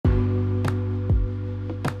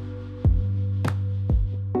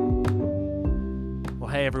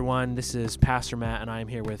Hey everyone, this is Pastor Matt, and I am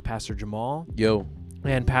here with Pastor Jamal. Yo.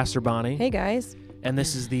 And Pastor Bonnie. Hey guys. And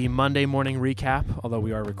this is the Monday morning recap, although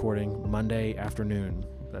we are recording Monday afternoon.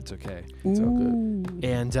 That's okay. It's all good.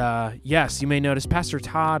 And yes, you may notice Pastor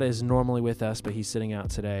Todd is normally with us, but he's sitting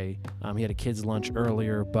out today. He had a kid's lunch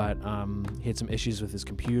earlier, but he had some issues with his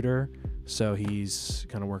computer, so he's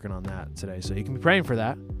kind of working on that today. So you can be praying for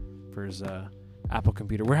that, for his Apple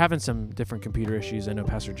computer. We're having some different computer issues. I know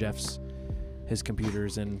Pastor Jeff's his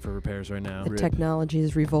computer's in for repairs right now. The technology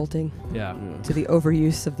is revolting Yeah. to the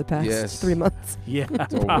overuse of the past 3 months. Yeah,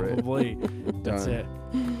 over probably. That's Done. it.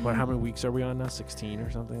 What? How many weeks are we on now? 16 or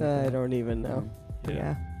something? I don't even know.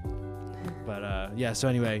 Yeah. But yeah. So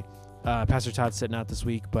anyway, Pastor Todd's sitting out this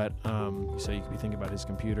week, but so you could be thinking about his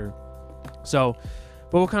computer. So,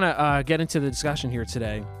 but we'll kind of get into the discussion here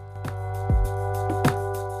today.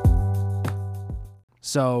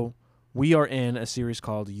 So we are in a series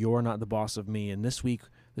called "You're Not the Boss of Me," and this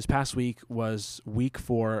past week was week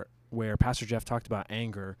 4, where Pastor Jeff talked about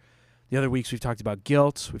anger. The other weeks we've talked about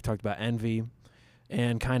guilt, we've talked about envy,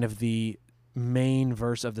 and kind of the main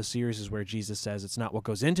verse of the series is where Jesus says it's not what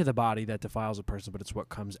goes into the body that defiles a person, but it's what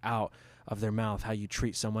comes out of their mouth, how you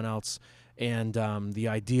treat someone else. And the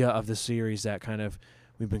idea of the series that kind of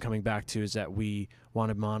we've been coming back to is that we want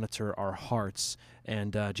to monitor our hearts,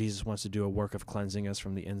 and Jesus wants to do a work of cleansing us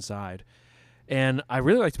from the inside. And I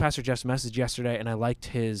really liked Pastor Jeff's message yesterday, and I liked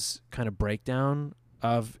his kind of breakdown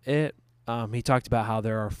of it. He talked about how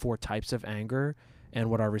there are 4 types of anger and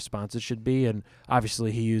what our responses should be, and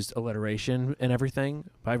obviously he used alliteration and everything,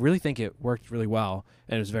 but I really think it worked really well,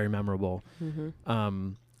 and it was very memorable.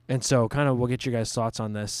 Mm-hmm. And so kind of we'll get your guys' thoughts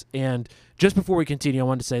on this. And just before we continue, I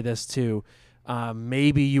wanted to say this too.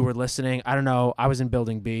 Maybe you were listening. I don't know. I was in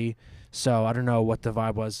Building B, so I don't know what the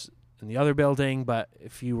vibe was in the other building, but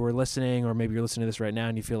if you were listening, or maybe you're listening to this right now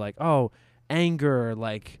and you feel like, oh, anger,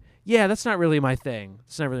 like, yeah, that's not really my thing.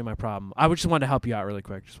 It's not really my problem. I just wanted to help you out really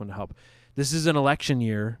quick. Just wanted to help. This is an election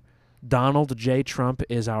year. Donald J. Trump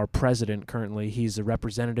is our president currently. He's a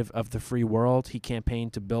representative of the free world. He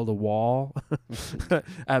campaigned to build a wall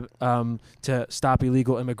to stop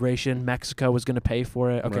illegal immigration. Mexico was going to pay for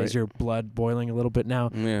it. Okay, Right. Is your blood boiling a little bit now?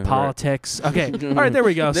 Yeah, Politics. Okay, all right, there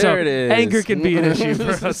we go. There So it is. anger can be an issue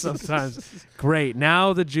for us sometimes. Great.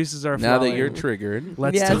 Now the juices are Now flowing. that you're triggered.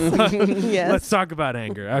 Let's Yes. talk, Yes. let's talk about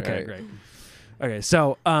anger. Okay, Right. great. Okay,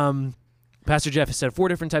 so Pastor Jeff has said 4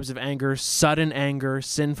 different types of anger: sudden anger,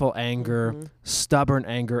 sinful anger, Mhm. stubborn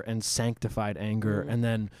anger, and sanctified anger. Mhm. And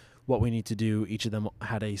then what we need to do, each of them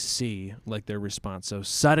had a C, like their response. So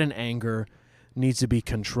sudden anger needs to be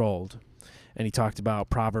controlled. And he talked about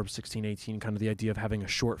Proverbs 16:18, kind of the idea of having a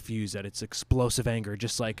short fuse, that it's explosive anger,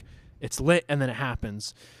 just like it's lit and then it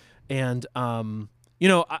happens. And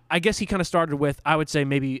I guess he kind of started with, I would say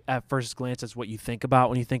maybe at first glance, that's what you think about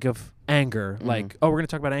when you think of anger. Mhm. Like, oh, we're going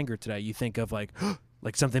to talk about anger today. You think of like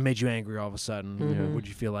something made you angry all of a sudden. Mhm. Would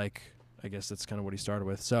you feel like, I guess that's kind of what he started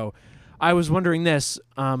with. So I was wondering this.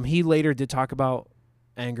 He later did talk about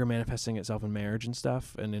anger manifesting itself in marriage and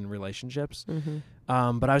stuff and in relationships.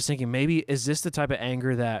 Mm-hmm. But I was thinking, maybe is this the type of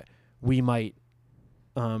anger that we might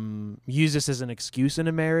use this as an excuse in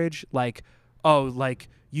a marriage? Like, oh, like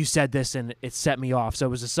you said this and it set me off, so it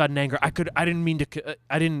was a sudden anger. I couldn't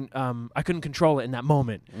control it in that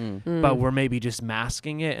moment. But we're maybe just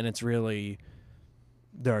masking it, and it's really,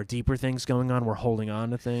 there are deeper things going on. We're holding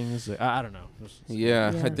on to things. I don't know.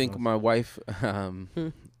 Yeah, Yeah. I think my wife,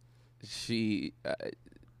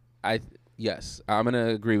 yes, I'm going to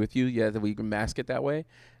agree with you. Yeah, that we can mask it that way,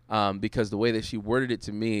 because the way that she worded it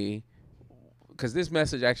to me, because this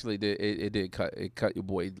message actually did cut your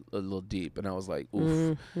boy a little deep, and I was like,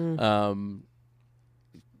 oof. Mm-hmm.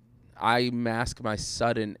 I mask my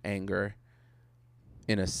sudden anger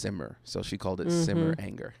in a simmer. So she called it simmer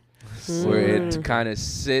anger, where it kind of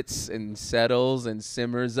sits and settles and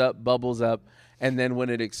simmers up, bubbles up. And then when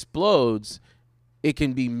it explodes, it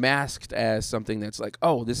can be masked as something that's like,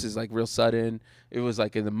 oh, this is like real sudden. It was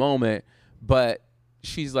like in the moment. But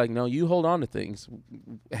she's like, no, you hold on to things.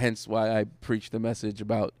 Hence why I preached the message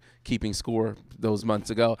about keeping score those months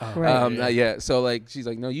ago. Right. So like, she's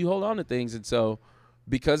like, no, you hold on to things. And so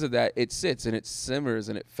because of that, it sits and it simmers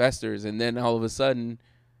and it festers. And then all of a sudden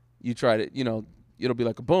you try to, it'll be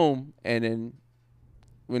like a boom. And then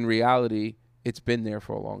in reality, it's been there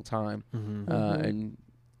for a long time. And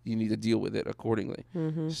you need to deal with it accordingly.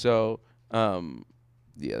 So,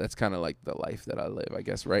 that's kind of like the life that I live, I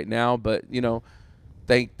guess, right now. But,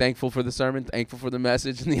 thankful for the sermon, thankful for the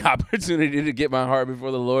message and the opportunity to get my heart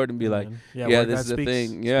before the Lord and be like, where this God is the speaks-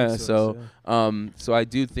 thing. Yeah. speaks to us, So I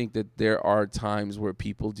do think that there are times where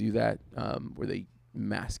people do that, where they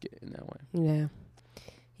mask it in that way. Yeah.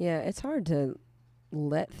 Yeah, it's hard to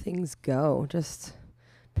let things go. Just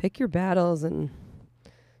pick your battles and,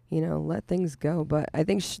 let things go. But I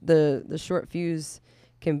think the short fuse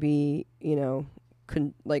can be,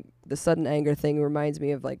 like the sudden anger thing reminds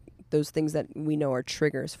me of like those things that we know are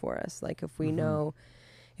triggers for us. Like if we know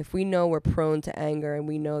we're prone to anger and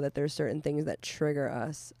we know that there's certain things that trigger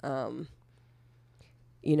us,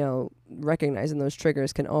 recognizing those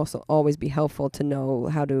triggers can also always be helpful to know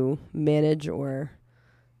how to manage or,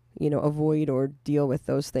 avoid or deal with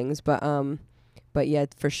those things. But yeah,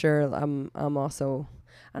 for sure, I'm also,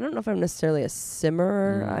 I don't know if I'm necessarily a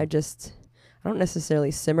simmerer. I don't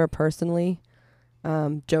necessarily simmer personally.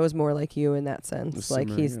 Joe's more like you in that sense. Like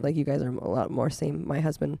he's like you guys are a lot more same. My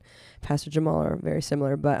husband, Pastor Jamal, are very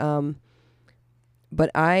similar.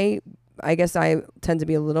 But I guess I tend to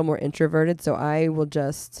be a little more introverted, so I will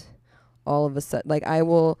just all of a sudden like I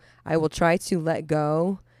will try to let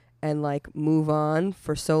go and like move on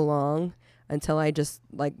for so long until I just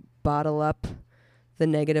like bottle up the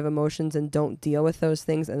negative emotions and don't deal with those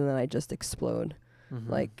things, and then I just explode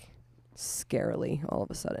like scarily all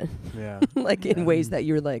of a sudden. Yeah. Like in ways that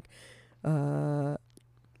you're like,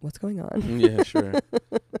 what's going on? Yeah, sure.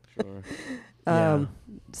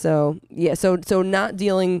 So not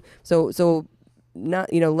dealing, so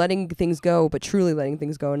not, letting things go, but truly letting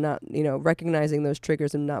things go and not, recognizing those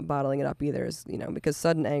triggers and not bottling it up either is, because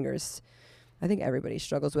sudden anger is, I think everybody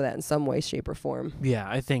struggles with that in some way, shape or form. Yeah,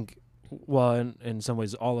 I think, well, in some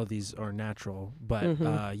ways, all of these are natural, but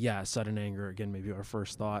sudden anger, again, maybe our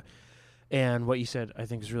first thought. And what you said, I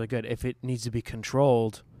think, is really good. If it needs to be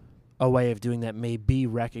controlled, a way of doing that may be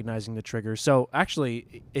recognizing the triggers. So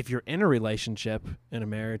actually, if you're in a relationship, in a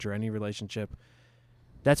marriage or any relationship,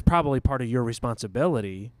 that's probably part of your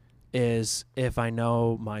responsibility is if I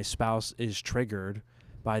know my spouse is triggered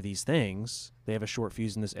by these things, they have a short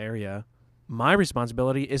fuse in this area, my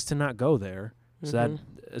responsibility is to not go there. So that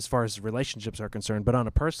as far as relationships are concerned, but on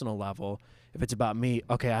a personal level, if it's about me,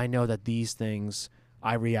 okay, I know that these things,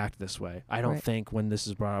 I react this way. I don't think when this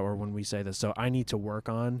is brought up or when we say this. So I need to work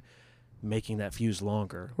on making that fuse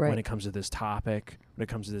longer when it comes to this topic, when it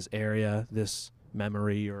comes to this area, this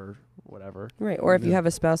memory or whatever. Right. Or if you have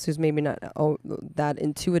a spouse who's maybe not that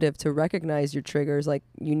intuitive to recognize your triggers, like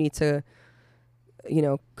you need to,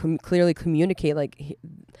 clearly communicate, like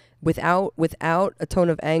without a tone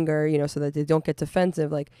of anger, so that they don't get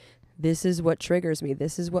defensive. Like, this is what triggers me.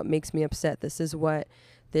 This is what makes me upset. This is what,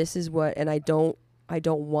 and I don't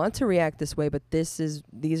want to react this way, but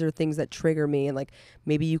these are things that trigger me. And like,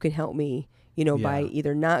 maybe you can help me, by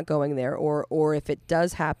either not going there or if it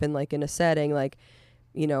does happen, like in a setting, like,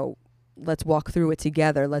 let's walk through it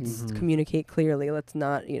together. Let's communicate clearly. Let's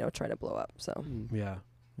not, try to blow up. So, yeah,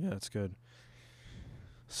 that's good.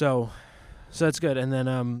 So that's good. And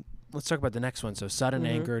then, let's talk about the next one. So sudden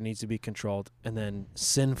anger needs to be controlled, and then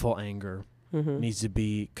sinful anger needs to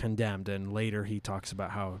be condemned. And later he talks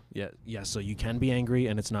about how, so you can be angry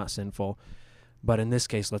and it's not sinful. But in this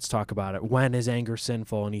case, let's talk about it. When is anger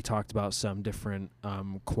sinful? And he talked about some different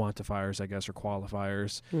quantifiers, I guess, or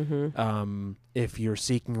qualifiers. If you're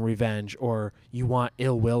seeking revenge or you want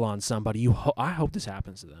ill will on somebody, I hope this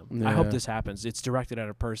happens to them. Yeah. I hope this happens. It's directed at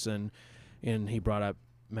a person. And he brought up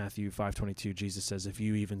Matthew 5:22. Jesus says, if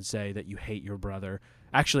you even say that you hate your brother.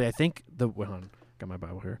 Actually, I think hold on, got my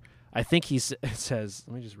Bible here. I think it says,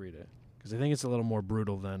 let me just read it, because I think it's a little more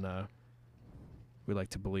brutal than we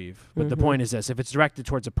like to believe. But the point is this: if it's directed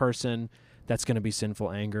towards a person, that's going to be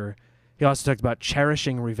sinful anger. He also talked about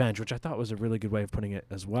cherishing revenge, which I thought was a really good way of putting it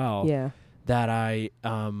as well. Yeah. That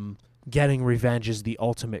getting revenge is the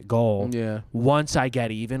ultimate goal. Yeah. Once I get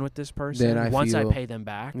even with this person, once I pay them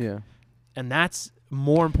back. Yeah. And that's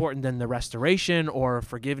more important than the restoration or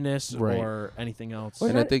forgiveness or anything else.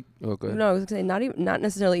 And I think, go ahead. No, I was going to say not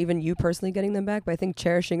necessarily even you personally getting them back, but I think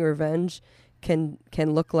cherishing revenge can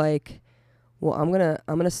look like, well, I'm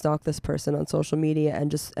gonna stalk this person on social media and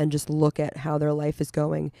just look at how their life is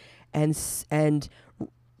going, and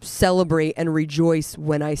celebrate and rejoice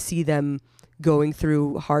when I see them going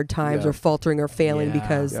through hard times or faltering or failing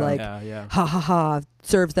because ha ha ha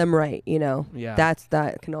serves them right,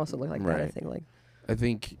 that can also look like that. I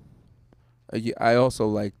think I also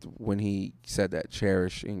liked when he said that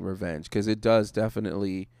cherishing revenge, because it does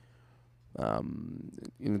definitely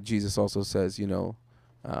Jesus also says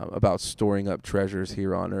about storing up treasures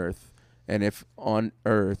here on earth, and if on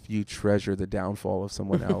earth you treasure the downfall of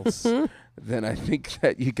someone else, then I think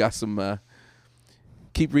that you got some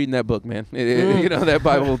keep reading that book, man. That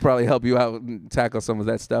Bible will probably help you out and tackle some of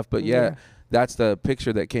that stuff. But that's the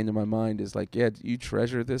picture that came to my mind, is like, you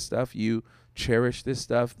treasure this stuff, you cherish this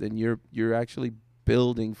stuff, then you're actually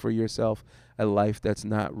building for yourself a life that's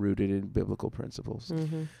not rooted in biblical principles.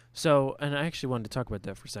 Mm-hmm. So, and I actually wanted to talk about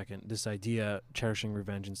that for a second. This idea, cherishing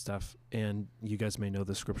revenge and stuff. And you guys may know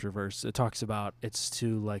the scripture verse. It talks about it's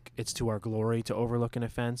to our glory to overlook an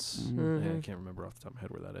offense. Mhm. Yeah, I can't remember off the top of my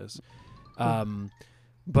head where that is.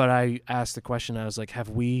 But I asked the question. I was like,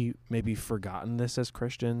 have we maybe forgotten this as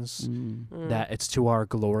Christians? Mm. That it's to our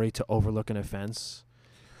glory to overlook an offense?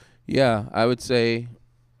 Yeah, I would say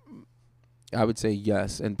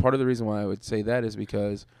yes. And part of the reason why I would say that is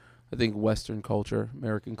because I think Western culture,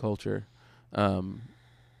 American culture,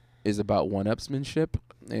 is about one-upsmanship,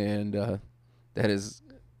 and that is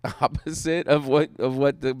opposite of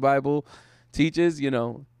what the Bible teaches.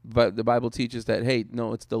 But the Bible teaches that, hey,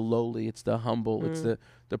 no, it's the lowly, it's the humble, it's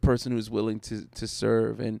the person who's willing to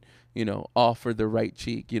serve and offer the right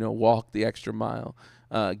cheek, walk the extra mile,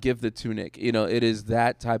 give the tunic. It is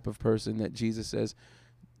that type of person that Jesus says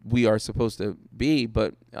we are supposed to be.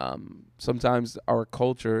 But sometimes our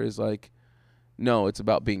culture is like, no, it's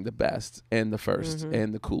about being the best and the first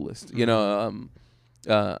and the coolest, and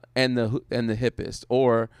the hippest,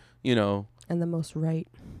 or And the most right.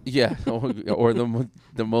 yeah, or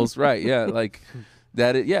the most right, yeah, like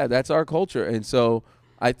that. That's our culture, and so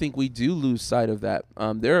I think we do lose sight of that.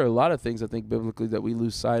 There are a lot of things I think biblically that we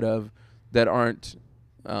lose sight of that aren't,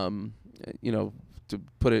 to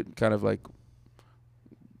put it kind of like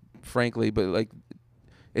frankly, but like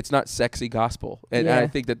it's not sexy gospel. And I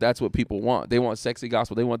think that's what people want. They want sexy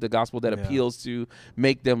gospel. They want the gospel that appeals to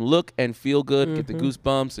make them look and feel good, get the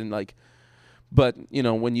goosebumps, and like. But,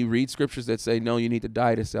 when you read scriptures that say, no, you need to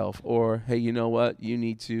die to self, or, hey, you know what, you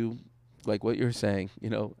need to, like what you're saying,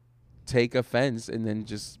 take offense and then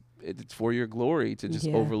just, it's for your glory to just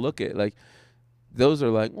overlook it. Like, those are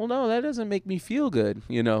like, well, no, that doesn't make me feel good,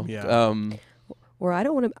 Yeah. Or I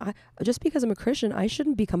don't want to, just because I'm a Christian, I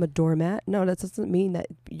shouldn't become a doormat. No, that doesn't mean that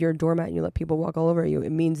you're a doormat and you let people walk all over you.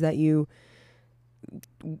 It means that you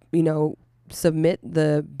submit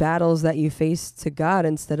the battles that you face to God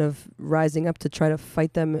instead of rising up to try to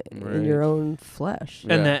fight them in your own flesh.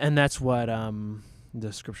 And that's what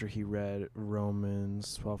the scripture he read,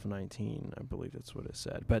 Romans 12:19, I believe that's what it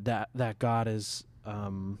said. But that God is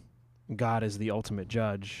the ultimate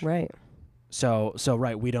judge. Right. So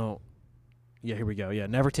right, we don't. Yeah, here we go. Yeah,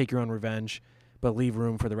 never take your own revenge, but leave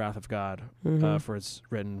room for the wrath of God. For it's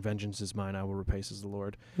written, vengeance is mine, I will repay, says the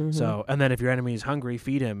Lord. So, and then if your enemy is hungry,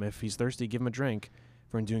 feed him. If he's thirsty, give him a drink.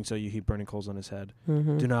 For in doing so, you heap burning coals on his head.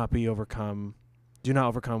 Do not be overcome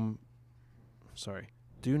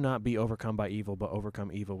by evil, but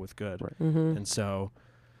overcome evil with good. Right. And so,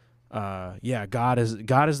 God is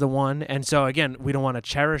the one. And so again, we don't want to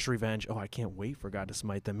cherish revenge. Oh, I can't wait for God to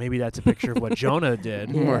smite them. Maybe that's a picture of what Jonah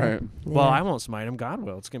did. Right. Well, I won't smite him. God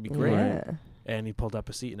will. It's going to be great. Yeah. And he pulled up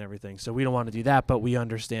a seat and everything. So we don't want to do that, but we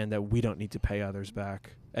understand that we don't need to pay others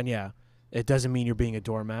back. And it doesn't mean you're being a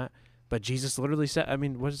doormat. But Jesus literally said,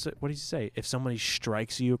 what did he say? If somebody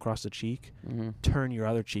strikes you across the cheek, turn your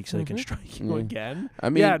other cheek so they can strike you again.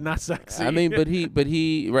 Not sexy. but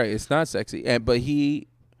he, right, it's not sexy.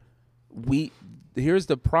 Here's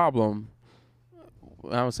the problem.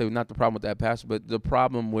 I would say not the problem with that pastor, but the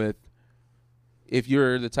problem with if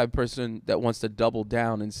you're the type of person that wants to double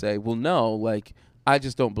down and say, well, no, like, I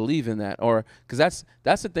just don't believe in that. Or because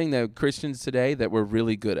that's the thing that Christians today that we're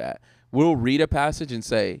really good at. We'll read a passage and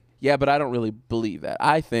say, yeah, but I don't really believe that.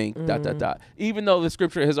 I think ... Even though the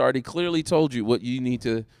scripture has already clearly told you what you need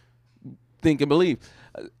to think and believe.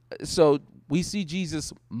 So we see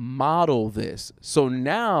Jesus model this. So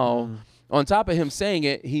now, on top of him saying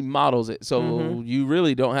it, he models it. So you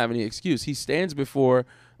really don't have any excuse. He stands before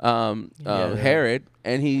Herod,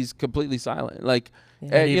 and he's completely silent. Like,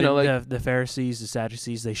 and the Pharisees, the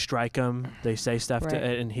Sadducees, they strike him. They say stuff to,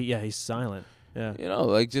 and he's silent. Yeah,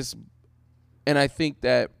 and I think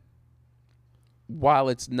that while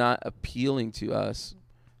it's not appealing to us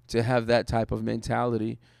to have that type of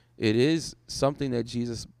mentality, it is something that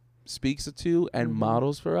Jesus speaks to and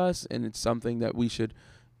models for us, and it's something that we should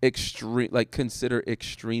consider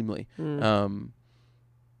extremely.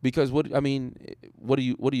 Because what do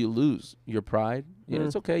you lose? Your pride? Yeah,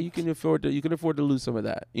 it's okay. You can afford to lose some of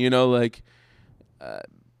that.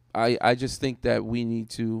 I just think that we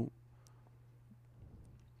need to.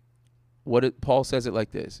 Paul says it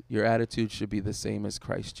like this: your attitude should be the same as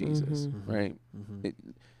Christ Jesus, right?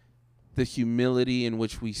 The humility in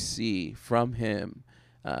which we see from him,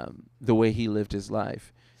 the way he lived his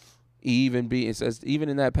life. It says, even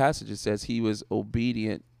in that passage, it says he was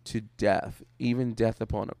obedient to death, even death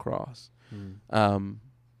upon a cross. And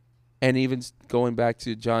even going back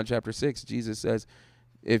to John chapter 6, Jesus says,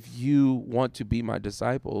 if you want to be my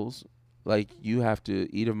disciples, like you have to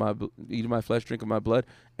eat of my flesh, drink of my blood,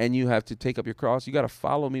 and you have to take up your cross. You got to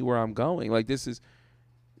follow me where I'm going. Like this is,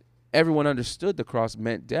 everyone understood the cross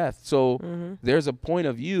meant death. So there's a point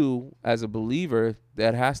of view as a believer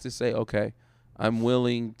that has to say, okay, I'm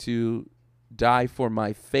willing to die for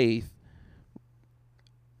my faith.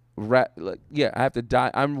 I have to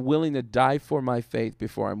die. I'm willing to die for my faith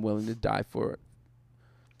before I'm willing to die for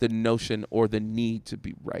the notion or the need to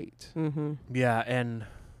be right. Yeah, and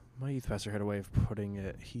my youth pastor had a way of putting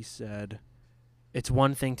it. He said, it's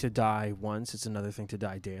one thing to die once, it's another thing to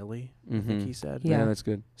die daily, I think he said. Yeah, that's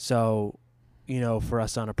good. So, for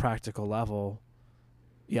us on a practical level,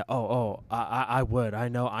 I would. I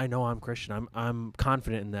know I'm Christian. I'm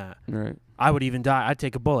confident in that. Right. I would even die. I'd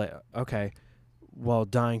take a bullet. Okay. Well,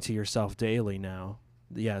 dying to yourself daily now.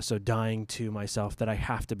 Yeah, so dying to myself that I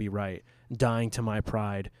have to be right, dying to my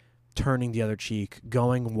pride, turning the other cheek,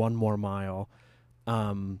 going one more mile.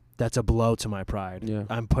 That's a blow to my pride. Yeah.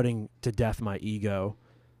 I'm putting to death my ego,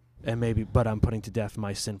 but I'm putting to death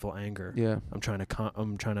my sinful anger. Yeah. I'm trying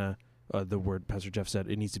to the word Pastor Jeff said,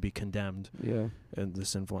 it needs to be condemned. Yeah. And the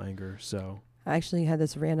sinful anger. So I actually had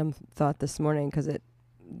this random thought this morning because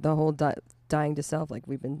the whole dying to self, like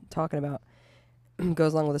we've been talking about,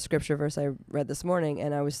 goes along with a scripture verse I read this morning,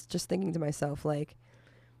 and I was just thinking to myself, like,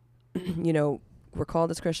 we're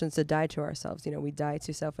called as Christians to die to ourselves. We die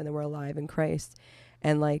to self and then we're alive in Christ.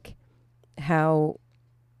 And like how,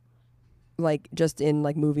 like just in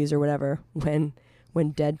like movies or whatever, when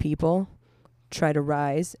dead people try to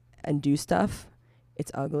rise and do stuff,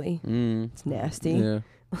 it's ugly. It's nasty. Yeah.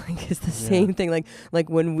 Like it's the same thing. Like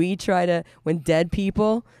when dead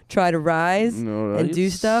people try to rise and do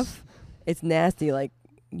stuff, it's nasty. Like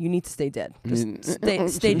you need to stay dead. Just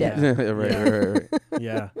stay dead. Right.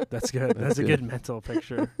 yeah, that's good. That's a good mental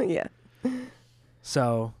picture. Yeah.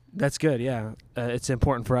 So that's good. Yeah, it's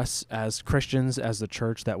important for us as Christians, as the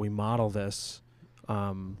church, that we model this.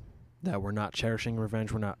 That we're not cherishing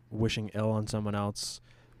revenge. We're not wishing ill on someone else,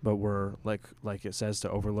 but we're like it says,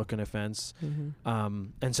 to overlook an offense.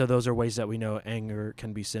 And so those are ways that we know anger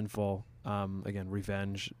can be sinful. Again,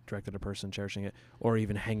 revenge directed at a person, cherishing it, or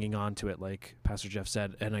even hanging on to it, like Pastor Jeff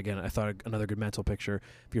said. And again, I thought another good mental picture,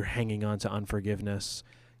 if you're hanging on to unforgiveness,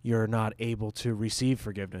 you're not able to receive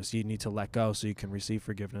forgiveness. You need to let go so you can receive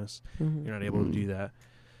forgiveness. You're not able to do that.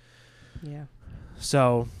 Yeah.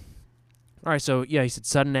 So, all right. So yeah, he said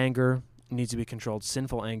sudden anger needs to be controlled.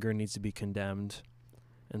 Sinful anger needs to be condemned.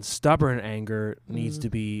 And stubborn anger needs to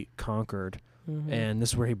be conquered. And this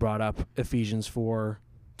is where he brought up Ephesians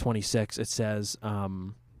 4:26. It says,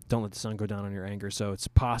 don't let the sun go down on your anger. So it's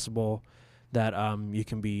possible that you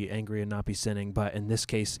can be angry and not be sinning. But in this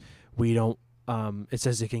case, we don't. It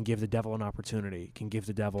says it can give the devil an opportunity. It can give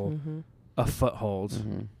the devil a foothold.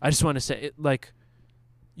 I just want to say, it, like,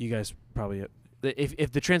 you guys probably,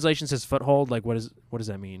 if the translation says foothold, like what does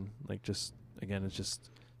that mean? Like, just again, it's just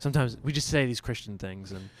sometimes we just say these Christian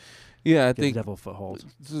things and I give think the devil a foothold.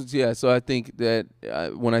 Yeah, so I think that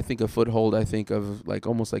when I think of foothold, I think of like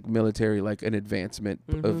almost like military, like an advancement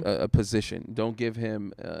of a position. Don't give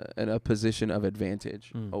him a position of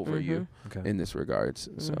advantage over you in this regards.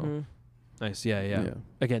 So. Nice, yeah.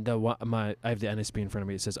 Again, I have the NSB in front of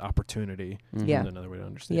me. It says opportunity. Yeah, another way to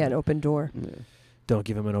understand. Yeah, it. an open door. Yeah. Don't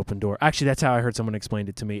give him an open door. Actually, that's how I heard someone explained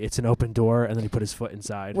it to me. It's an open door, and then he put his foot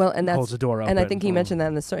inside. Well, and holds the door open. And I think he mentioned that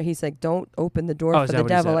in the story. He's like, "Don't open the door for the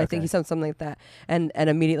devil." I think he said something like that. And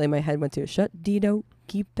immediately my head went to "Shut Dido,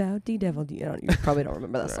 keep out the devil." You probably don't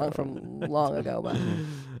remember that song from long ago, but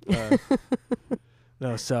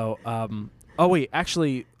no. So, oh wait,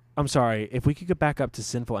 actually. I'm sorry. If we could get back up to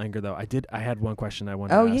sinful anger, though, I had one question I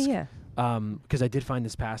wanted to ask. Yeah. Because I did find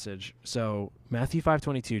this passage. So Matthew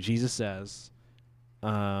 5:22, Jesus says,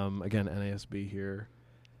 again NASB here,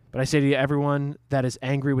 but I say to you, everyone that is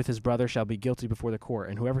angry with his brother shall be guilty before the court,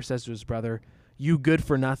 and whoever says to his brother, "You good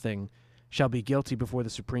for nothing," shall be guilty before the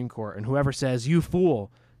Supreme Court, and whoever says, "You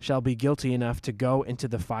fool," shall be guilty enough to go into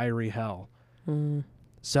the fiery hell.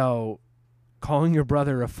 So, calling your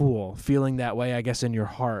brother a fool, feeling that way, I guess, in your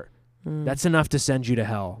heart, that's enough to send you to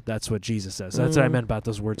hell. That's what Jesus says. So that's what I meant about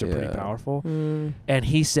those words are pretty powerful. And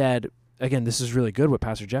he said, again, this is really good what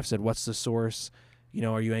Pastor Jeff said. What's the source?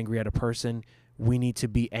 Are you angry at a person? We need to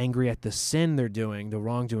be angry at the sin they're doing, the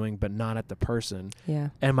wrongdoing, but not at the person. Yeah.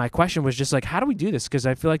 And my question was just like, how do we do this? Because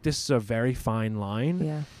I feel like this is a very fine line.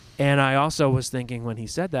 Yeah. And I also was thinking when he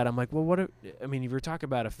said that, I'm like, well, if you're talking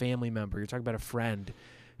about a family member, you're talking about a friend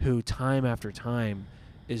who time after time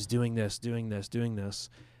is doing this,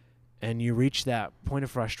 and you reach that point of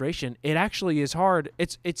frustration, it actually is hard.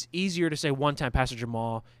 It's easier to say one time, Pastor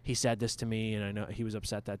Jamal, he said this to me, and I know he was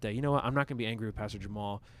upset that day. You know what? I'm not going to be angry with Pastor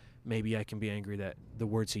Jamal maybe I can be angry that the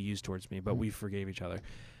words he used towards me, but we forgave each other.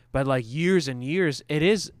 But like years and years, it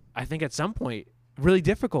is, I think at some point, really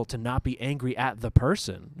difficult to not be angry at the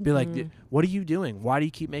person. Be like, what are you doing? Why do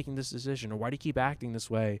you keep making this decision? Or why do you keep acting this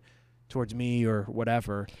way towards me or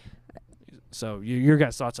whatever? So your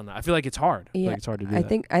guys' thoughts on that? I feel like it's hard. Yeah, like it's hard to do I that.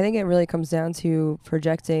 think it really comes down to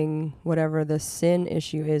projecting whatever the sin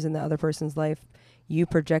issue is in the other person's life. You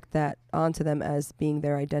project that onto them as being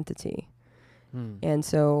their identity. And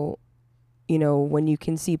so, you know, when you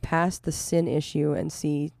can see past the sin issue and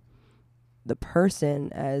see the person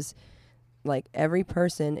as, like, every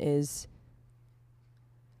person is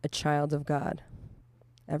a child of God.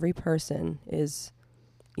 Every person is,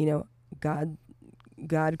 you know,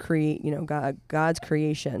 God's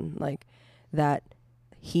creation, like, that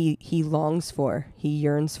he longs for, he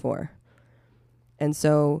yearns for. And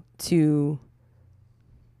so to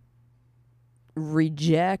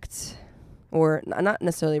reject, or not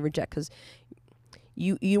necessarily reject, because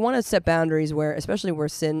you want to set boundaries where, especially where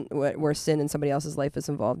sin in somebody else's life is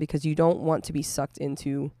involved, because you don't want to be sucked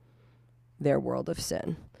into their world of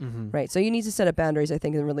sin, right? So you need to set up boundaries, I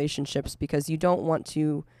think, in relationships, because you don't want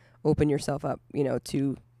to open yourself up, you know,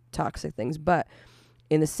 to toxic things. But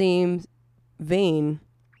in the same vein,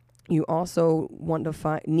 you also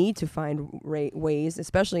need to find ways,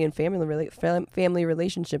 especially in family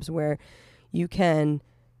relationships, where you can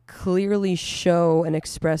clearly show and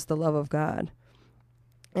express the love of God.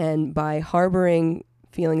 And by harboring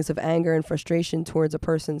feelings of anger and frustration towards a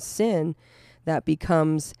person's sin, that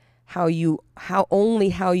becomes how you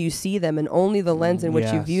see them, and only the lens in which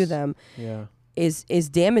you view them is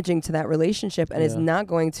damaging to that relationship, and is not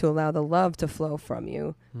going to allow the love to flow from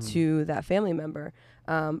you to that family member.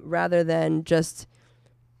 Rather than just,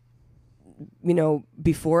 you know,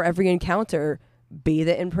 before every encounter, bathe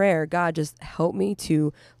it in prayer. God, just help me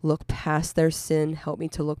to look past their sin. Help me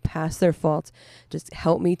to look past their faults. Just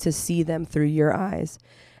help me to see them through your eyes.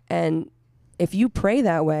 And if you pray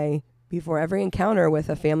that way before every encounter with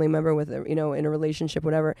a family member, with a, you know, in a relationship,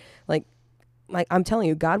 whatever, like I'm telling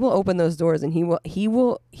you, God will open those doors, and he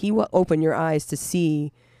will open your eyes to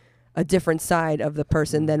see a different side of the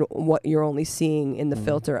person than what you're only seeing in the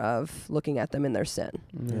filter of looking at them in their sin.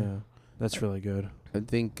 Yeah, that's really good. I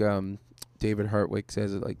think David Hartwick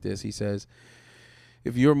says it like this. He says,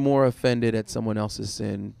 if you're more offended at someone else's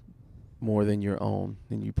sin more than your own,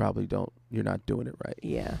 then you're not doing it right.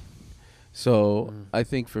 Yeah. So I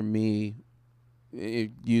think for me,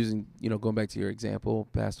 using, you know, going back to your example,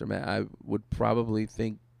 Pastor Matt, I would probably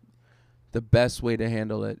think the best way to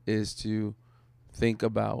handle it is to think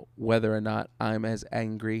about whether or not I'm as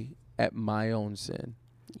angry at my own sin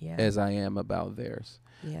as I am about theirs.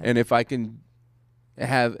 Yeah. And if I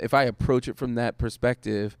approach it from that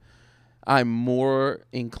perspective, I'm more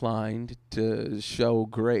inclined to show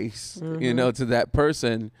grace, you know, to that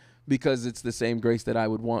person, because it's the same grace that I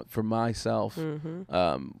would want for myself,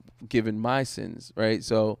 given my sins, right?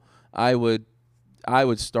 So I would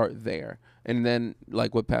start there. And then,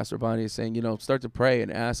 like what Pastor Bonnie is saying, you know, start to pray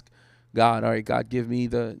and ask God, all right, God, give me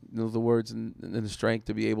the words and the strength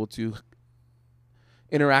to be able to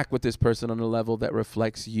interact with this person on a level that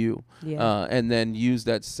reflects you. Yeah. And then use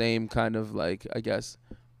that same kind of, like, I guess,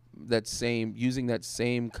 using that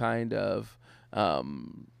same kind of, I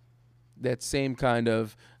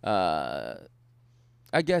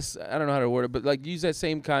guess, I don't know how to word it, but like use that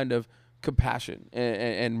same kind of compassion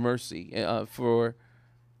and mercy for.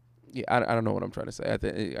 Yeah, I don't know what I'm trying to say.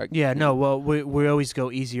 Well, we always go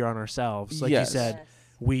easier on ourselves. Like you said,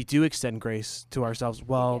 we do extend grace to ourselves.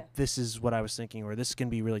 Well, this is what I was thinking, or this is going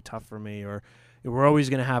to be really tough for me, or we're always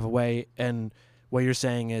going to have a way. And what you're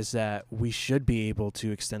saying is that we should be able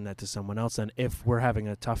to extend that to someone else. And if we're having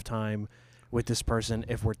a tough time with this person,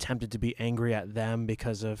 if we're tempted to be angry at them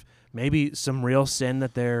because of maybe some real sin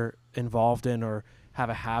that they're involved in or have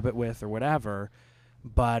a habit with or whatever,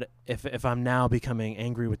 but if I'm now becoming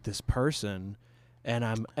angry with this person,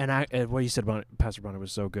 and what you said about Pastor Bonner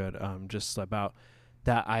was so good, just about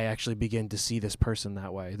that I actually begin to see this person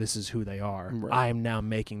that way. This is who they are. Right. I am now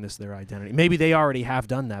making this their identity. Maybe they already have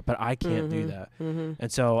done that, but I can't do that.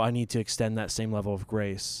 And so I need to extend that same level of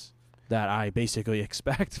grace that I basically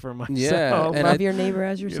expect for myself. Yeah, and love your neighbor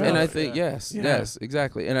as yourself. And I think yes,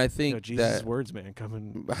 exactly. And I think Jesus' that words, man,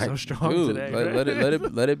 coming so strong today.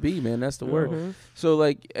 Let it be, man. That's the word. So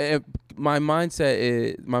like, my mindset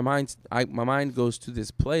is my mind goes to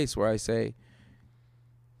this place where I say,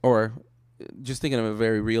 or just thinking of a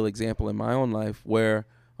very real example in my own life where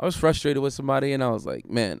I was frustrated with somebody and I was like,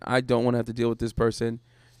 man, I don't want to have to deal with this person.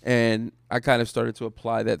 And I kind of started to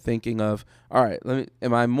apply that thinking of, all right,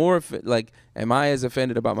 am I as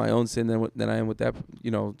offended about my own sin than I am with that,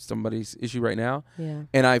 somebody's issue right now? Yeah.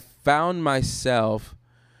 And I found myself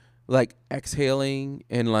like exhaling,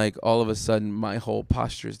 and like all of a sudden my whole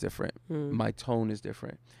posture is different. My tone is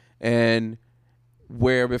different. And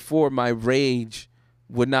where before my rage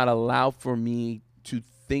would not allow for me to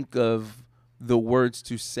think of the words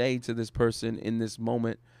to say to this person in this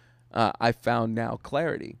moment, I found now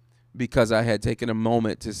clarity, because I had taken a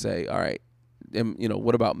moment to say, all right,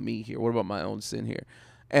 what about me here? What about my own sin here?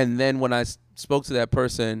 And then when I spoke to that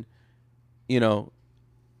person,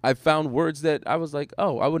 I found words that I was like,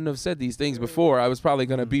 oh, I wouldn't have said these things before. I was probably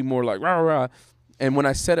going to be more like, rah, rah. And when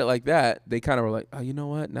I said it like that, they kind of were like, oh, you know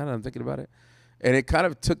what? Now that I'm thinking about it. And it kind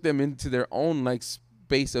of took them into their own like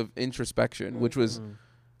space of introspection, which was,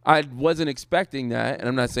 I wasn't expecting that. And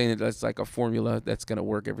I'm not saying that that's like a formula that's going to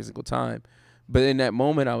work every single time. But in that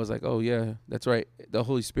moment, I was like, oh, yeah, that's right. The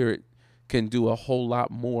Holy Spirit can do a whole lot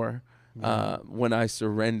more when I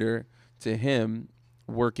surrender to him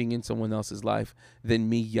working in someone else's life than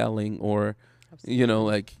me yelling or,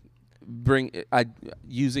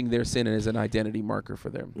 using their sin as an identity marker for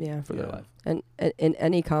them, for their life. And in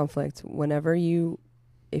any conflict, whenever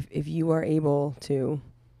if you are able to,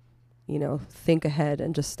 think ahead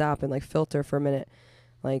and just stop and like filter for a minute,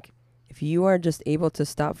 like if you are just able to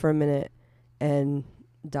stop for a minute and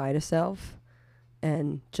die to self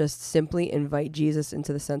and just simply invite Jesus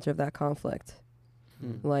into the center of that conflict,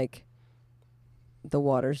 like the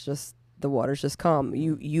waters just calm.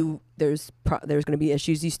 There's going to be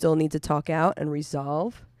issues you still need to talk out and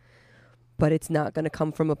resolve, but it's not going to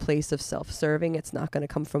come from a place of self-serving. It's not going to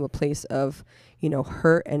come from a place of,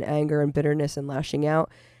 hurt and anger and bitterness and lashing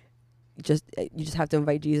out. You just have to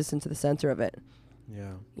invite Jesus into the center of it.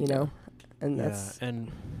 Yeah. And that's,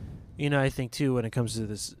 and I think too, when it comes to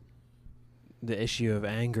the issue of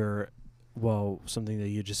anger, well, something that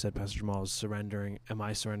you just said, Pastor Jamal, is surrendering. Am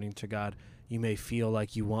I surrendering to God? You may feel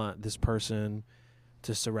like you want this person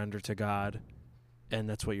to surrender to God, and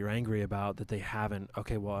that's what you're angry about, that they haven't.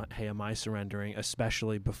 Okay, well, hey, am I surrendering,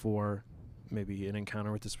 especially before maybe an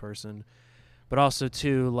encounter with this person? But also,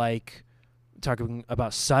 too, like, talking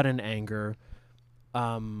about sudden anger,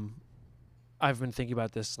 I've been thinking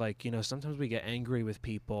about this, like, sometimes we get angry with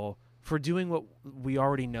people for doing what we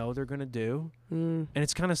already know they're going to do, and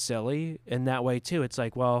it's kind of silly in that way, too. It's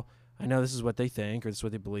like, well, I know this is what they think, or this is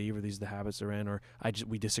what they believe, or these are the habits they're in, or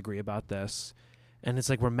we disagree about this. And it's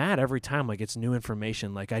like we're mad every time, like it's new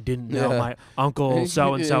information. Like I didn't know my uncle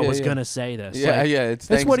so-and-so was going to say this. Yeah, like, it's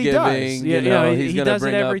that's what he does. Thanksgiving. He's going to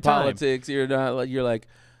bring up politics. You're like,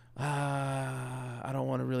 I don't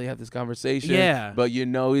want to really have this conversation. Yeah. But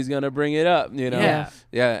he's going to bring it up, Yeah.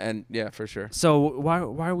 Yeah, for sure. So why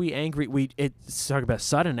are we angry? It's talking about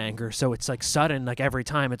sudden anger. So it's like sudden, like every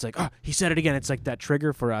time it's like, oh, he said it again. It's like that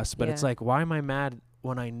trigger for us. But it's like, why am I mad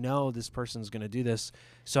when I know this person's going to do this?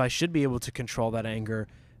 So I should be able to control that anger.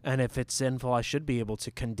 And if it's sinful, I should be able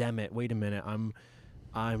to condemn it. Wait a minute. I'm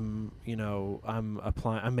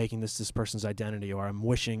making this person's identity, or I'm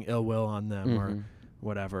wishing ill will on them, or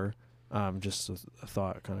whatever. Just a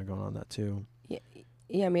thought kind of going on that too.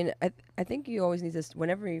 Yeah. I mean, I think you always need to,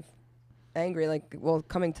 whenever you're angry, like, well,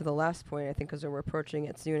 coming to the last point, I think, because we're approaching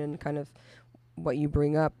it soon, and kind of what you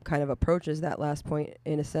bring up kind of approaches that last point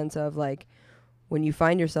in a sense of like, when you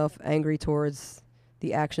find yourself angry towards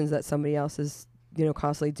the actions that somebody else is,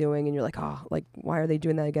 constantly doing, and you're like, oh, like, why are they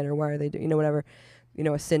doing that again? Or why are they doing, whatever,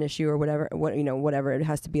 a sin issue or whatever, whatever it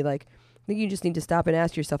has to be. Like, I think you just need to stop and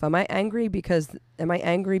ask yourself, am I angry because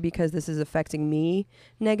this is affecting me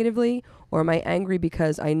negatively? Or am I angry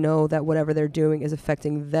because I know that whatever they're doing is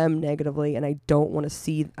affecting them negatively, and I don't want to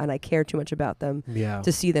see, and I care too much about them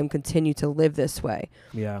to see them continue to live this way?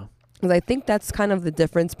 Yeah. Because I think that's kind of the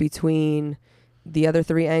difference between the other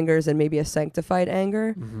three angers and maybe a sanctified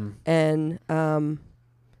anger, and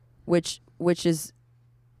which is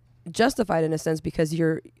justified in a sense, because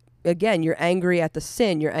you're angry at the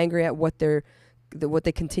sin, you're angry at what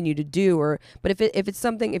they continue to do, but if it's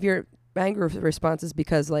something, if your anger response is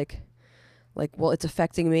because like well, it's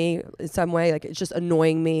affecting me in some way, like it's just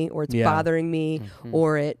annoying me, or it's bothering me,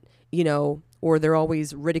 or it or they're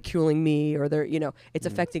always ridiculing me, or they're it's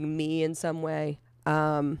affecting me in some way.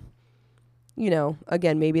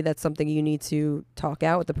 Again, maybe that's something you need to talk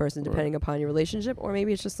out with the person, depending upon your relationship, or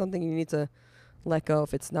maybe it's just something you need to let go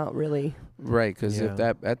if it's not really right. Because if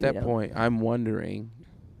at that point, I'm wondering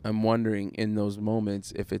in those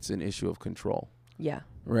moments if it's an issue of control. Yeah.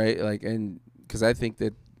 Right. Like, and because I think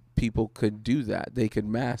that people could do that. They could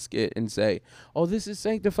mask it and say, "Oh, this is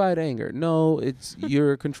sanctified anger." No, it's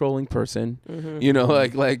you're a controlling person. You know,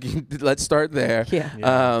 like let's start there.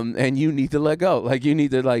 Yeah. And you need to let go. Like you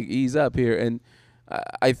need to like ease up here. And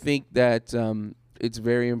I think that it's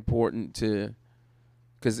very important to,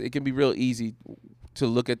 because it can be real easy to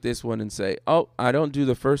look at this one and say, "Oh, I don't do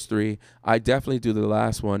the first three. I definitely do the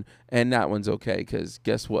last one, and that one's okay because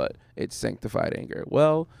guess what? It's sanctified anger."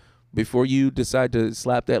 Well, before you decide to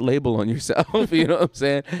slap that label on yourself, you know what I'm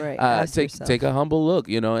saying? Right. Ask yourself. Take a humble look,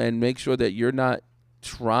 you know, and make sure that you're not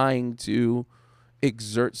trying to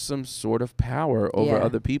exert some sort of power over Yeah.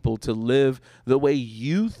 other people to live the way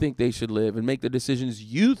you think they should live and make the decisions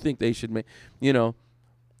you think they should make. You know,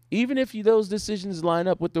 even if those decisions line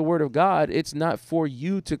up with the word of God, it's not for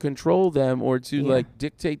you to control them or to like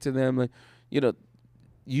dictate to them. Like, you know,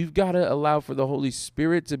 you've got to allow for the Holy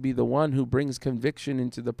Spirit to be the one who brings conviction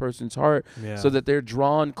into the person's heart so that they're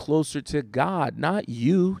drawn closer to God, not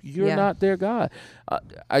you. You're not their God.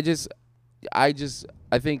 I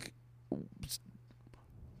think,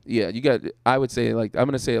 I would say I'm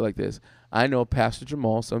going to say it like this. I know Pastor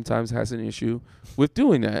Jamal sometimes has an issue with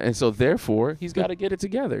doing that. And so therefore he's got to get it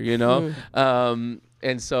together, you know?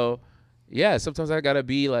 And so, sometimes I got to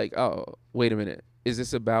be like, oh, wait a minute. Is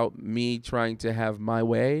this about me trying to have my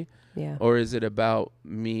way? Yeah. Or is it about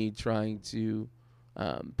me trying to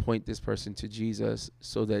point this person to Jesus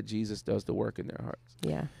so that Jesus does the work in their hearts?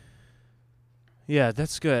 Yeah. Yeah,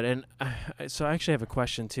 that's good. And so I actually have a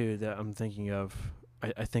question, too, that I'm thinking of.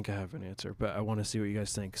 I think I have an answer, but I want to see what you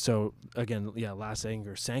guys think. So, again, last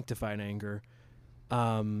anger, sanctified anger,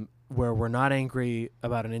 where we're not angry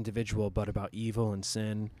about an individual, but about evil and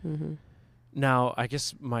sin. Mm-hmm. Now, I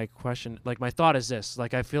guess my question, my thought is this.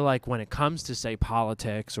 I feel like when it comes to, say,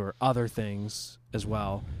 politics or other things as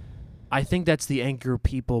well, I think that's the anger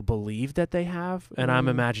people believe that they have. And I'm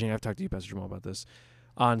imagining, I've talked to you, Pastor Jamal, about this,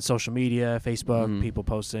 on social media, Facebook, people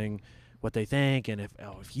posting what they think. And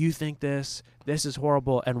if you think this is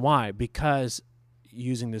horrible. And why? Because,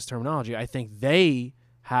 using this terminology, I think they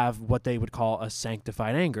have what they would call a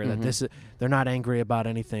sanctified anger, that they're not angry about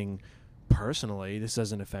anything personally, this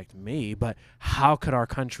doesn't affect me, but how could our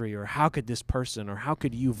country, or how could this person, or how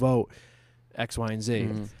could you vote X, Y, and Z?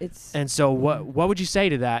 And so what would you say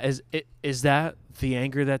to that? Is that the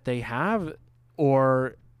anger that they have?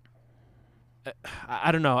 Or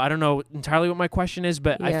I don't know entirely what my question is,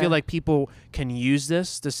 but I feel like people can use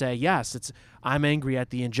this to say, yes, I'm angry at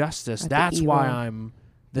the injustice. That's why I'm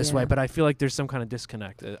this way. But I feel like there's some kind of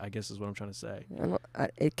disconnect, I guess is what I'm trying to say.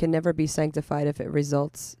 It can never be sanctified if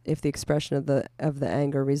the expression of the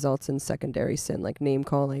anger results in secondary sin, like name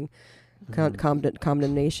calling,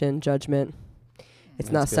 condemnation, judgment.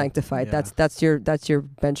 It's not sanctified. Yeah. That's your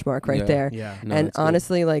benchmark right there. Yeah. No, And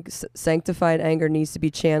honestly, sanctified anger needs to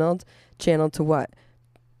be channeled to what?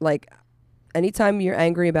 Like, anytime you're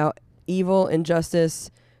angry about evil, injustice,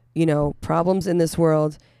 problems in this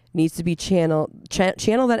world, needs to be channel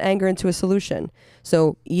that anger into a solution.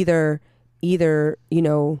 So either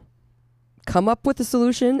come up with a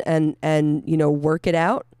solution and work it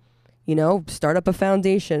out, start up a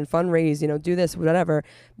foundation, fundraise, do this, whatever.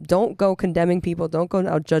 Don't go condemning people. Don't go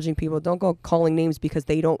out judging people. Don't go calling names because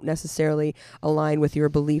they don't necessarily align with your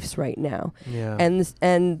beliefs right now. Yeah.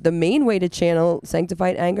 And the main way to channel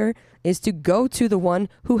sanctified anger is to go to the one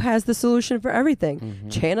who has the solution for everything.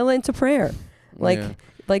 Channel it into prayer.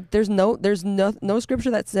 There's no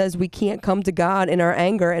scripture that says we can't come to God in our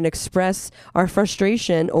anger and express our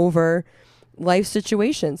frustration over life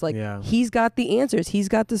situations. He's got the answers. He's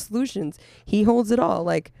got the solutions. He holds it all.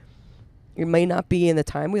 It may not be in the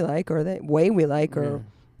time we like or the way we like or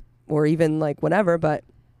even whatever, but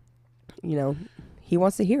he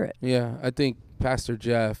wants to hear it. Yeah, I think Pastor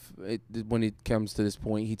Jeff, when it comes to this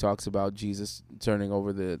point, he talks about Jesus turning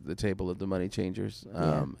over the table of the money changers.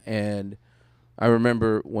 And I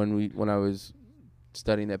remember when I was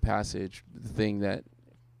studying that passage, the thing that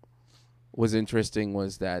was interesting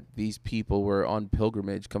was that these people were on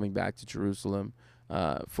pilgrimage coming back to Jerusalem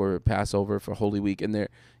for Passover, for Holy Week, and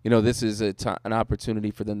this is an opportunity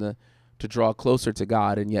for them to draw closer to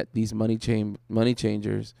God, and yet these money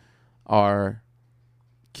changers are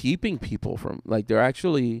keeping people from, they're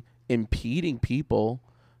actually impeding people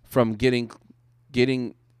from getting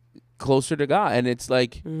closer to God. And it's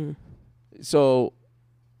so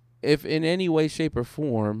if in any way, shape, or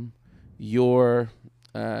form your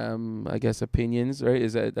I guess opinions, right?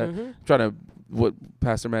 Is that trying to, what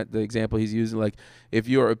Pastor Matt, the example he's using, if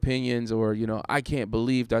your opinions or, I can't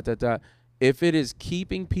believe ... if it is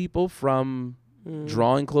keeping people from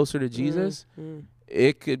drawing closer to Jesus,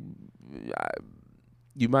 it could,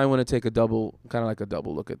 you might want to take a double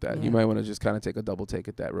look at that. Yeah. You might want to just kind of take a double take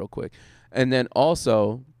at that real quick. And then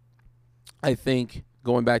also, I think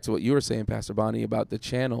going back to what you were saying, Pastor Bonnie, about the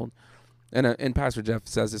channel, and Pastor Jeff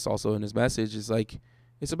says this also in his message, is like,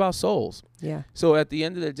 it's about souls. Yeah. So at the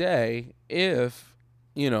end of the day, if,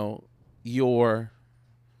 your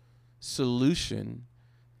solution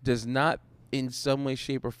does not in some way,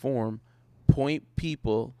 shape, or form point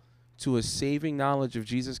people to a saving knowledge of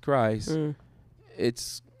Jesus Christ,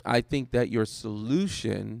 I think that your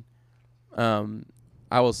solution,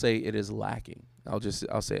 I will say it is lacking. I'll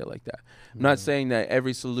say it like that. I'm not saying that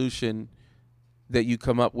every solution that you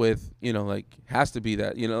come up with, has to be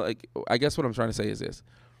that, I guess what I'm trying to say is this.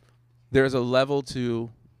 There's a level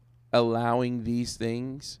to allowing these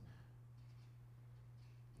things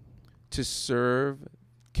to serve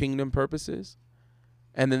kingdom purposes.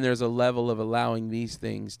 And then there's a level of allowing these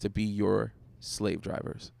things to be your slave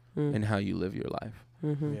drivers in how you live your life.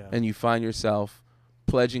 Mm-hmm. Yeah. And you find yourself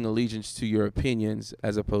pledging allegiance to your opinions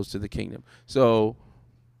as opposed to the kingdom. So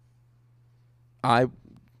I'm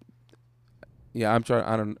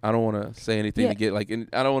trying. I don't want to say anything to get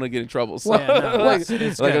I don't want to get in trouble. So Yeah, no, like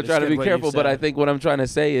it's I'm good. trying to It's be good what careful. you've But I said. think what I'm trying to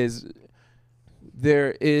say is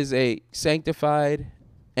there is a sanctified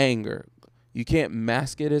anger. You can't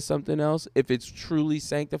mask it as something else. If it's truly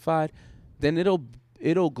sanctified, then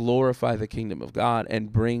it'll glorify the kingdom of God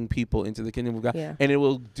and bring people into the kingdom of God. Yeah. And it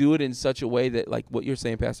will do it in such a way that, like what you're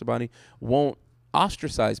saying, Pastor Bonnie, won't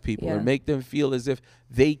ostracize people or Yeah. make them feel as if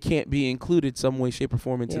they can't be included some way, shape, or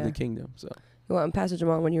form into Yeah. the kingdom. So Well, and Pastor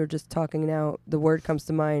Jamal, when you were just talking now, the word comes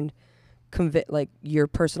to mind, like your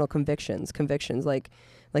personal convictions, like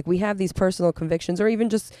we have these personal convictions, or even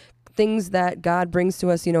just things that God brings to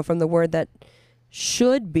us, from the word that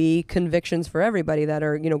should be convictions for everybody, that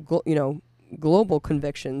are, global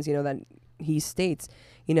convictions, that he states,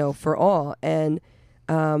 for all. And,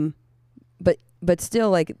 but still,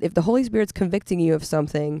 like, if the Holy Spirit's convicting you of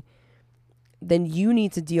something, then you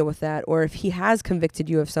need to deal with that. Or if he has convicted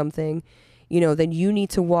you of something, then you need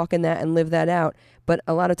to walk in that and live that out. But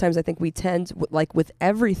a lot of times I think we tend, like with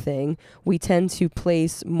everything, we tend to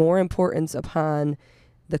place more importance upon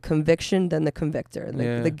the conviction than the convictor,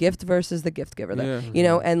 the gift versus the gift giver.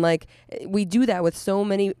 And like we do that with so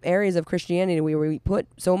many areas of Christianity where we put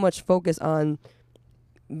so much focus on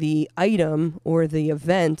the item or the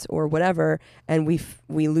event or whatever, and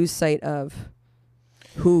we lose sight of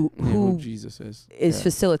who Jesus is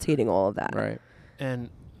facilitating all of that. right. And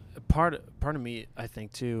part of me, I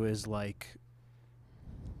think too, is like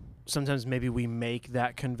sometimes maybe we make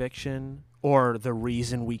that conviction or the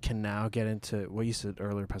reason we can now get into what you said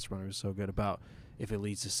earlier, Pastor Bonner, was so good about if it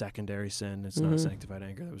leads to secondary sin, it's not sanctified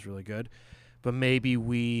anger. That was really good. But maybe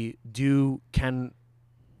we can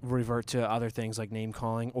revert to other things like name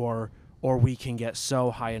calling, or we can get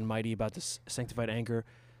so high and mighty about this sanctified anger.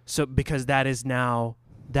 So because that's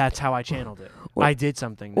how I channeled it. I did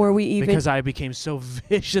something. Or we even, because I became so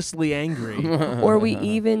viciously angry. or we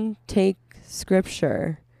even take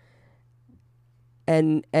scripture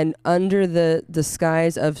and under the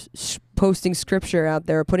disguise of posting scripture out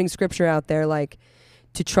there, or putting scripture out there, like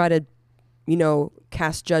to try to,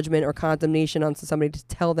 cast judgment or condemnation onto somebody, to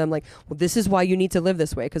tell them like, well, this is why you need to live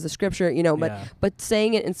this way because the scripture, but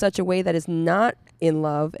saying it in such a way that is not in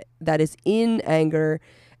love, that is in anger,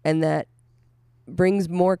 and that brings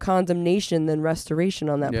more condemnation than restoration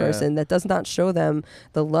on that person, that does not show them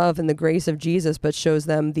the love and the grace of Jesus, but shows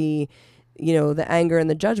them the anger and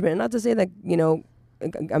the judgment. And not to say that,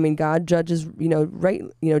 God judges, right,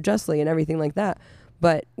 justly and everything like that,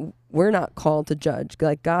 but we're not called to judge.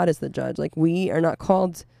 Like, God is the judge. Like, we are not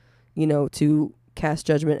called, to cast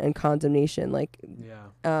judgment and condemnation. Like,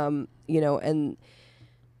 and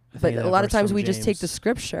but a lot of times we just take the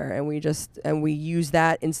scripture and we use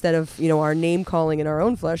that instead of, our name calling in our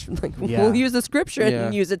own flesh. Like, we'll use the scripture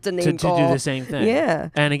and use it to name call. To do the same thing. Yeah.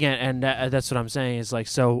 And again, that's what I'm saying is like,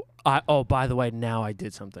 so by the way, now I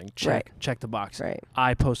did something. Check the box. Right.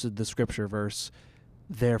 I posted the scripture verse.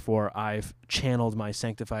 Therefore, I've channeled my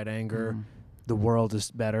sanctified anger. The world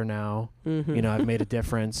is better now. I've made a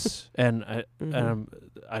difference. And I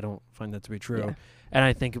don't find that to be true. Yeah. And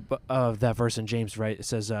I think of that verse in James, right? It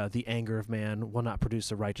says, the anger of man will not produce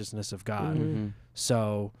the righteousness of God.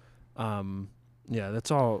 So,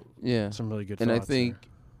 that's all some really good and thoughts. I think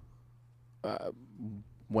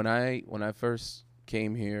when I first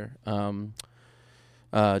came here, John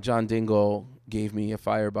Dingle gave me a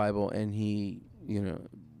fire Bible, and he,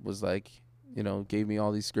 was like, gave me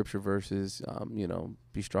all these scripture verses,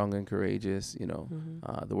 be strong and courageous,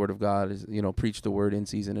 the word of God is, preach the word in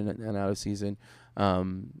season and out of season,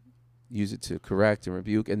 use it to correct and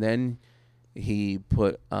rebuke. And then he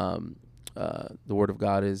put the word of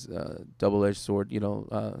God is double-edged sword.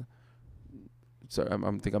 Sorry,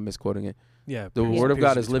 I think I'm misquoting it. Yeah. The word of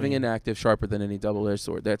God is living in and active, sharper than any double-edged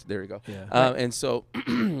sword. There you go. Yeah. And so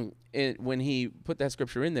when he put that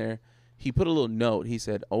scripture in there, he put a little note. He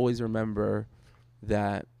said, always remember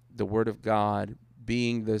that the word of God,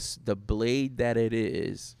 being the blade that it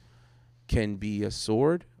is, can be a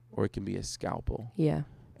sword or it can be a scalpel. Yeah.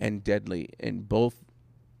 And deadly. And both,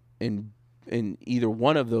 in either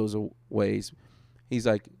one of those ways, he's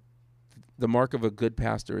like, the mark of a good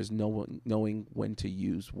pastor is knowing when to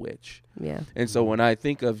use which. Yeah. And so when I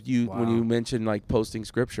think of you, when Wow. you mention like posting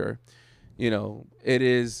scripture, it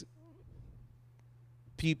is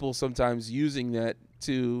people sometimes using that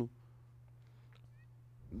to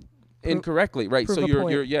incorrectly, right? prove So a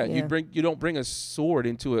point. Yeah. you don't bring a sword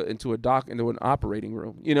into an operating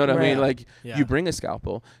room. You know what I Right. mean? Like Yeah. you bring a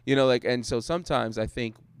scalpel. And so sometimes I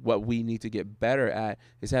think what we need to get better at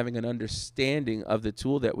is having an understanding of the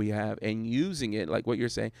tool that we have and using it, like what you're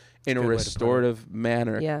saying, in a Good way to put it. restorative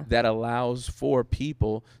manner Yeah. that allows for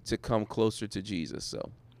people to come closer to Jesus. So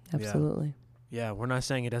Absolutely. Yeah, we're not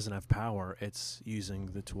saying it doesn't have power. It's using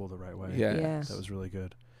the tool the right way. Yeah. Yeah. That was really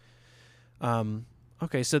good.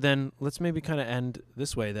 Okay, so then let's maybe kind of end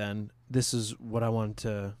this way then. This is what I wanted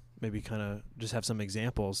to maybe kind of just have some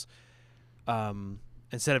examples.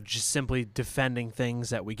 Instead of just simply defending things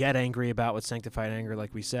that we get angry about with sanctified anger,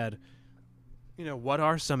 like we said, what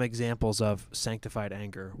are some examples of sanctified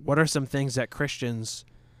anger? What are some things that Christians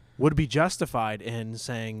would be justified in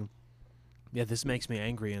saying, yeah, this makes me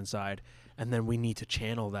angry inside, and then we need to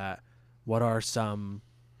channel that? What are some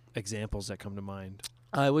examples that come to mind?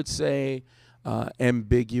 I would say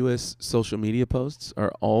ambiguous social media posts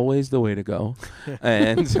are always the way to go.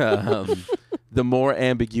 And the more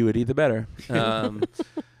ambiguity, the better. No,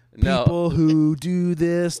 People who do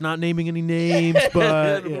this, not naming any names,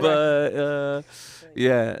 but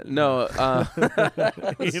yeah, no.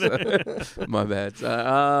 My bad.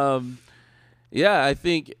 Yeah, I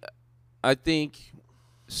think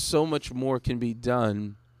so much more can be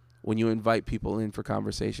done when you invite people in for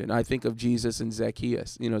conversation. I think of Jesus and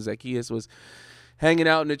Zacchaeus. Zacchaeus was hanging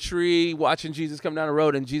out in a tree, watching Jesus come down the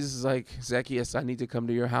road, and Jesus is like, Zacchaeus, I need to come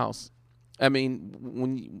to your house. I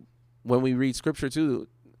mean, when we read scripture too,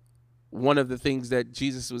 one of the things that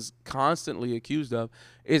Jesus was constantly accused of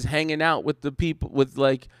is hanging out with the people, with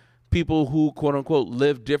like people who quote unquote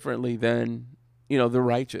live differently than, the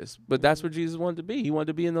righteous. But that's where Jesus wanted to be. He wanted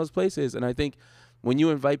to be in those places. And I think when you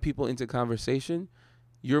invite people into conversation,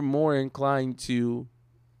 you're more inclined to,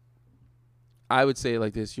 I would say it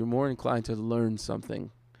like this, you're more inclined to learn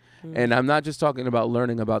something. And I'm not just talking about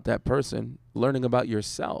learning about that person, learning about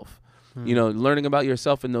yourself. Learning about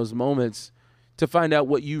yourself in those moments to find out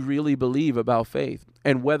what you really believe about faith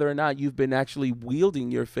and whether or not you've been actually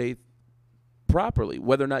wielding your faith properly,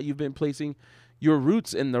 whether or not you've been placing your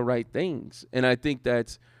roots in the right things. And I think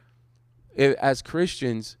that as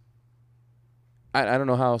Christians, I don't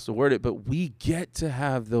know how else to word it, but we get to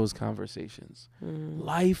have those conversations,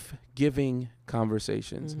 life-giving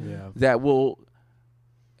conversations that will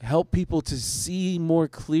help people to see more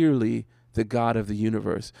clearly the God of the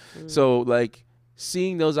universe. So like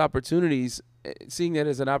seeing those opportunities, seeing that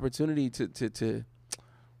as an opportunity to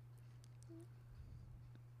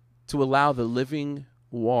allow the living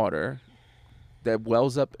water that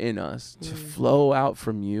wells up in us to flow out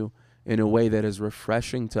from you in a way that is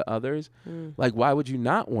refreshing to others. Like, why would you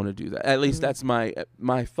not want to do that? At least that's my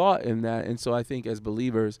thought in that. And so I think as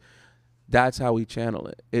believers, that's how we channel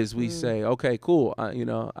it, is we say, okay, cool. I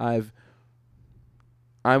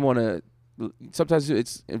want to, sometimes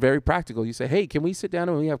it's very practical. You say, hey, can we sit down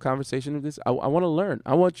and we have conversation of this? I want to learn.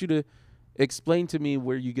 I want you to explain to me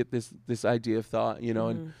where you get this idea of thought,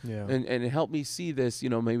 and help me see this,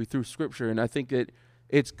 maybe through scripture. And I think that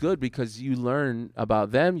it's good because you learn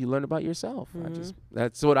about them, you learn about yourself.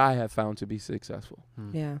 That's what I have found to be successful.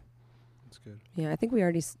 Yeah. That's good. Yeah, I think we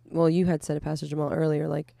already, you had said it, Pastor Jamal, earlier,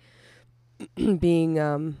 like being,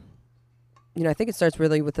 I think it starts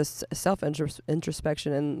really with this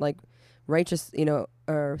self-introspection and like righteous,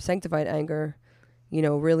 or sanctified anger,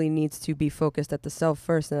 really needs to be focused at the self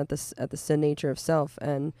first and at the sin nature of self.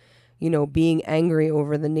 And, being angry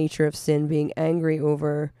over the nature of sin, being angry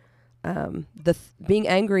over being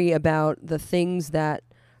angry about the things that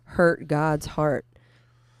hurt God's heart,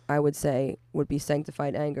 I would say, would be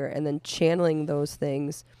sanctified anger. And then channeling those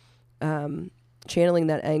things, channeling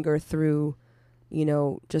that anger through,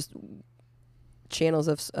 just channels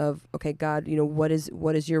of okay, God, what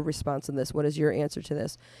is your response to this? What is your answer to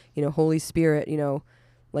this? Holy Spirit,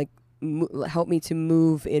 like help me to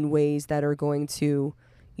move in ways that are going to,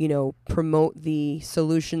 promote the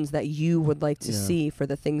solutions that you would like to see for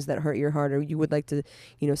the things that hurt your heart, or you would like to,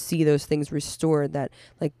 see those things restored. That,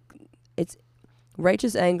 like, it's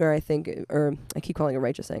righteous anger, I think, or I keep calling it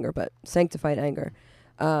righteous anger, but sanctified anger,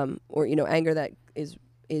 or, anger that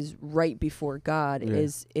is right before God,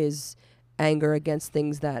 is anger against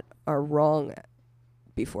things that are wrong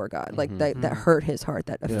before God, like that hurt his heart,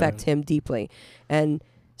 that affect him deeply. And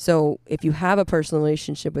so if you have a personal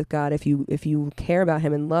relationship with God, if you care about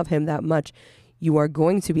him and love him that much, you are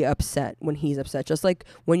going to be upset when he's upset. Just like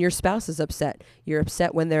when your spouse is upset, you're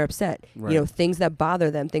upset when they're upset. Right. Things that bother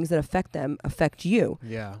them, things that affect them, affect you.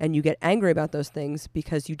 Yeah. And you get angry about those things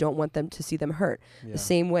because you don't want them to see them hurt. Yeah. The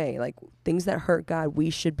same way, like things that hurt God, we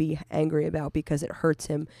should be angry about because it hurts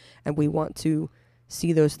him, and we want to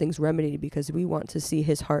see those things remedied because we want to see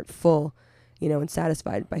his heart full, and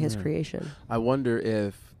satisfied by his creation. I wonder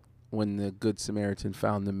if when the Good Samaritan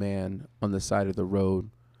found the man on the side of the road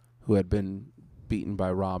who had been beaten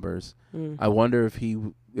by robbers, I wonder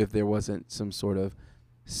if there wasn't some sort of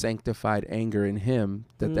sanctified anger in him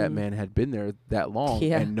that man had been there that long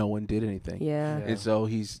and no one did anything. Yeah. And so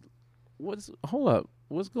hold up,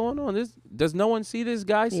 what's going on? Does no one see this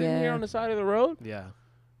guy sitting here on the side of the road? Yeah.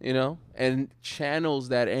 And channels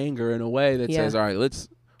that anger in a way that says, all right, let's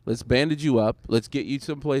bandage you up. Let's get you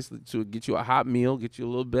someplace to get you a hot meal, get you a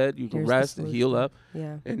little bed. You can rest and heal up.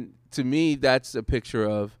 Yeah. And to me, that's a picture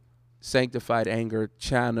of sanctified anger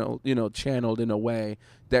channeled in a way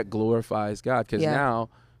that glorifies God. Because now,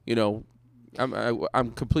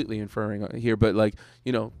 I'm completely inferring here, but like,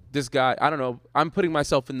 this guy, I don't know, I'm putting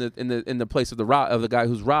myself in the place of the guy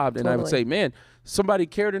who's robbed, and I would say, man, somebody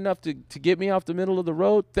cared enough to get me off the middle of the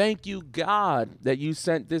road. Thank you, God, that you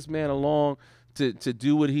sent this man along to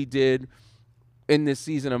do what he did in this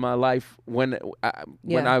season of my life when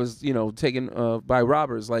I was, taken by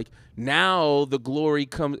robbers. Like, now the glory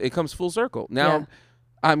comes full circle. Now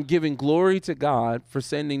I'm giving glory to God for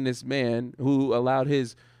sending this man who allowed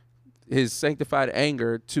his sanctified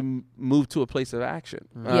anger to move to a place of action.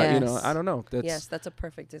 I don't know. That's a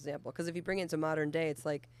perfect example. Because if you bring it into modern day, it's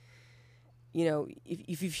like,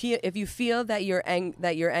 if you feel that your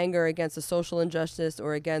anger against a social injustice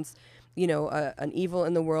or against an evil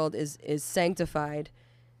in the world is sanctified,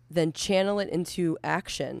 then channel it into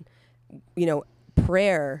action,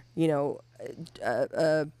 prayer,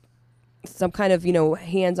 some kind of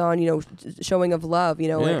hands-on showing of love,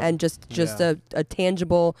 and just a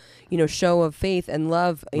tangible show of faith and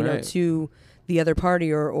love to the other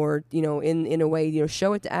party, or in a way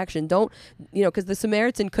show it to action. Don't because the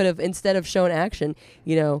Samaritan could have, instead of shown action,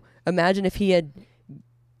 imagine if he had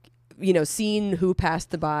seen who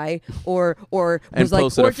passed by, or was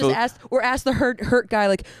like, or just asked the hurt guy,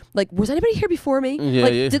 like was anybody here before me?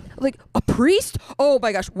 Did a priest? Oh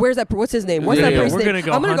my gosh, where's that? What's his name? What's that priest's name?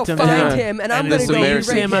 I'm gonna go find him, and I'm gonna go meet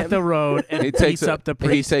him at the road, and he beats up the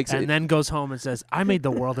priest, and then goes home and says, "I made the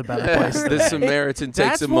world a better place." The Samaritan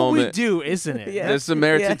takes a moment. That's what we do, isn't it? The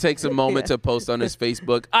Samaritan takes a moment to post on his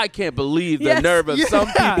Facebook. I can't believe the nerve of some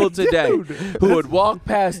people today who would walk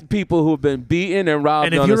past people who have been beaten and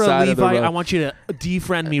robbed on the side. I want you to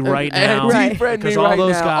defriend me right now. Defriend me right now.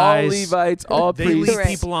 Guys, all Levites, all priests, they leave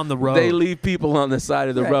people on the road. They leave people on the side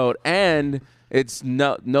of the road, and it's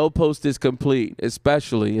no post is complete,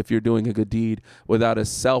 especially if you're doing a good deed, without a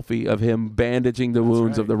selfie of him bandaging the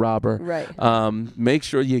wounds of the robber. Right. Make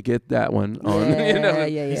sure you get that one on.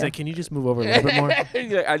 Yeah. He's like, can you just move over a little bit more?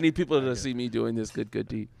 I need people to see me doing this good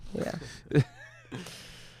deed. Yeah.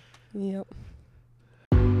 Yep.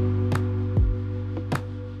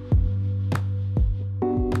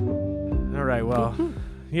 All right, well,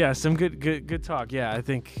 some good talk. Yeah, I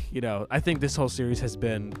think this whole series has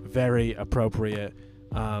been very appropriate.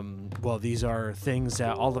 These are things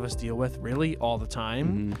that all of us deal with really all the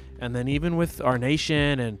time, and then even with our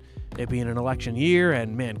nation and it being an election year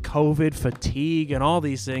and COVID, fatigue, and all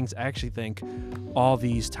these things, I actually think all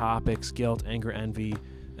these topics, guilt, anger, envy,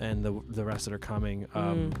 and the rest that are coming,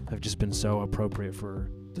 have just been so appropriate for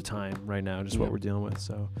the time right now, just what we're dealing with.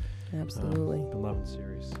 So, absolutely, been loving the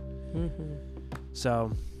series.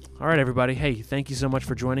 So, all right, everybody. Hey, thank you so much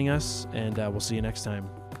for joining us, and we'll see you next time.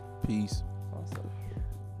 Peace.